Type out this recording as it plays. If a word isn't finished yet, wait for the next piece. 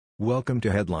Welcome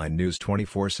to Headline News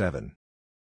 24/7.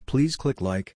 Please click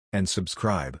like and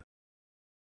subscribe.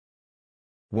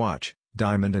 Watch: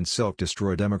 Diamond and Silk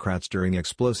destroy Democrats during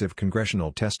explosive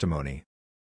congressional testimony.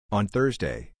 On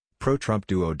Thursday, pro-Trump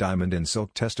duo Diamond and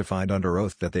Silk testified under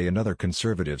oath that they and other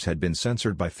conservatives had been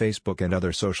censored by Facebook and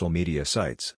other social media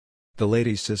sites. The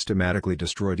ladies systematically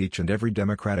destroyed each and every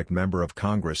Democratic member of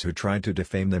Congress who tried to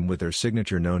defame them with their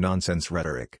signature no-nonsense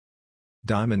rhetoric.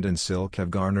 Diamond and Silk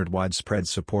have garnered widespread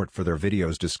support for their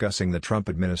videos discussing the Trump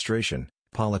administration,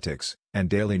 politics, and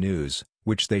daily news,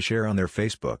 which they share on their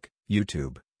Facebook,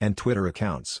 YouTube, and Twitter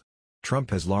accounts.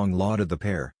 Trump has long lauded the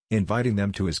pair, inviting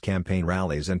them to his campaign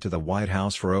rallies and to the White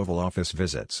House for Oval Office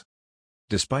visits.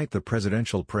 Despite the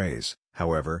presidential praise,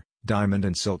 however, Diamond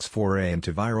and Silk's foray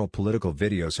into viral political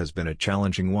videos has been a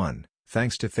challenging one,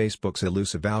 thanks to Facebook's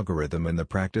elusive algorithm and the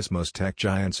practice most tech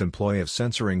giants employ of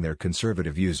censoring their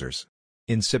conservative users.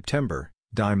 In September,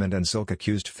 Diamond and Silk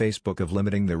accused Facebook of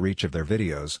limiting the reach of their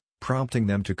videos, prompting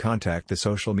them to contact the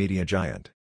social media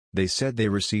giant. They said they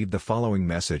received the following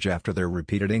message after their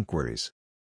repeated inquiries.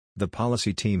 The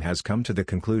policy team has come to the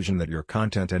conclusion that your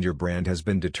content and your brand has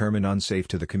been determined unsafe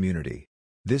to the community.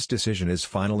 This decision is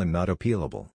final and not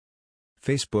appealable.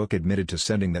 Facebook admitted to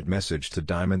sending that message to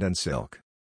Diamond and Silk.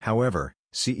 However,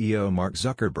 CEO Mark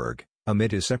Zuckerberg,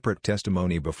 amid his separate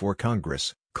testimony before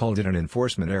Congress, called it an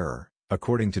enforcement error,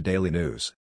 according to Daily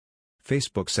News.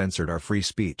 Facebook censored our free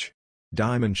speech.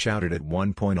 Diamond shouted at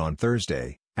one point on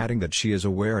Thursday, adding that she is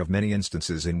aware of many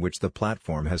instances in which the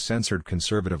platform has censored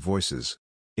conservative voices.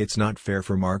 It's not fair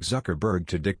for Mark Zuckerberg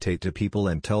to dictate to people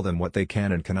and tell them what they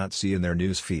can and cannot see in their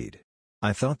news feed.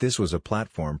 I thought this was a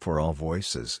platform for all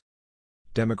voices.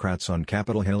 Democrats on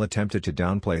Capitol Hill attempted to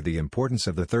downplay the importance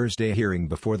of the Thursday hearing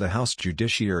before the House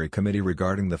Judiciary Committee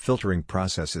regarding the filtering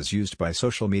processes used by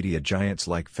social media giants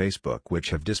like Facebook, which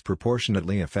have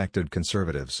disproportionately affected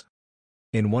conservatives.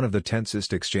 In one of the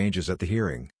tensest exchanges at the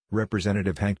hearing,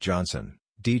 Representative Hank Johnson,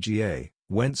 DGA,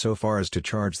 went so far as to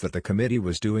charge that the committee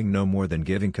was doing no more than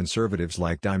giving conservatives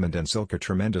like Diamond and Silk a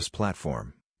tremendous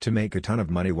platform to make a ton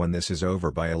of money when this is over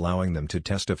by allowing them to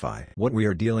testify. What we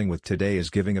are dealing with today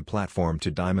is giving a platform to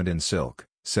Diamond and Silk,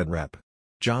 said Rep.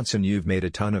 Johnson. You've made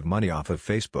a ton of money off of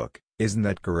Facebook, isn't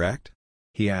that correct?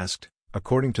 He asked,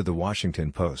 according to the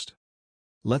Washington Post.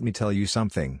 Let me tell you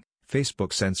something,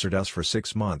 Facebook censored us for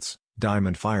 6 months,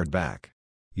 Diamond fired back.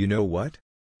 You know what?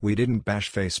 We didn't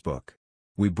bash Facebook.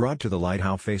 We brought to the light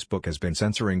how Facebook has been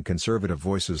censoring conservative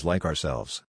voices like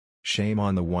ourselves. Shame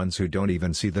on the ones who don't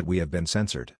even see that we have been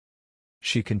censored.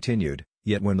 She continued,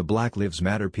 yet when the Black Lives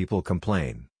Matter people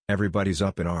complain, everybody's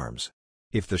up in arms.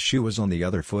 If the shoe was on the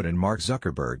other foot and Mark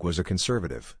Zuckerberg was a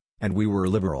conservative, and we were a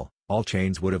liberal, all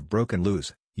chains would have broken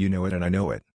loose, you know it and I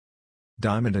know it.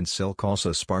 Diamond and Silk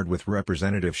also sparred with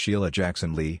Representative Sheila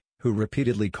Jackson Lee, who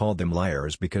repeatedly called them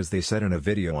liars because they said in a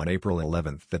video on April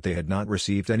 11 that they had not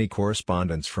received any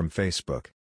correspondence from Facebook.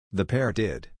 The pair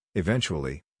did,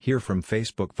 eventually, hear from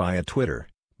Facebook via Twitter,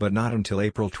 but not until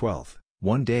April 12,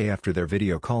 one day after their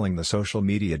video calling the social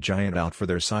media giant out for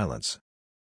their silence.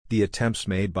 The attempts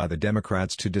made by the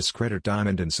Democrats to discredit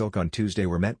Diamond and Silk on Tuesday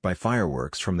were met by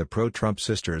fireworks from the pro-Trump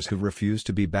sisters who refused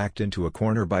to be backed into a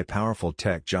corner by powerful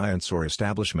tech giants or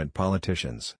establishment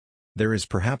politicians. There is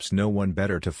perhaps no one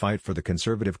better to fight for the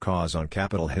conservative cause on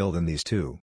Capitol Hill than these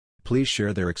two. Please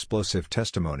share their explosive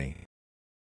testimony.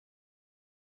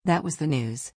 That was the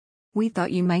news. We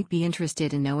thought you might be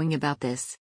interested in knowing about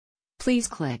this. Please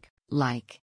click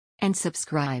like and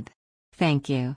subscribe. Thank you.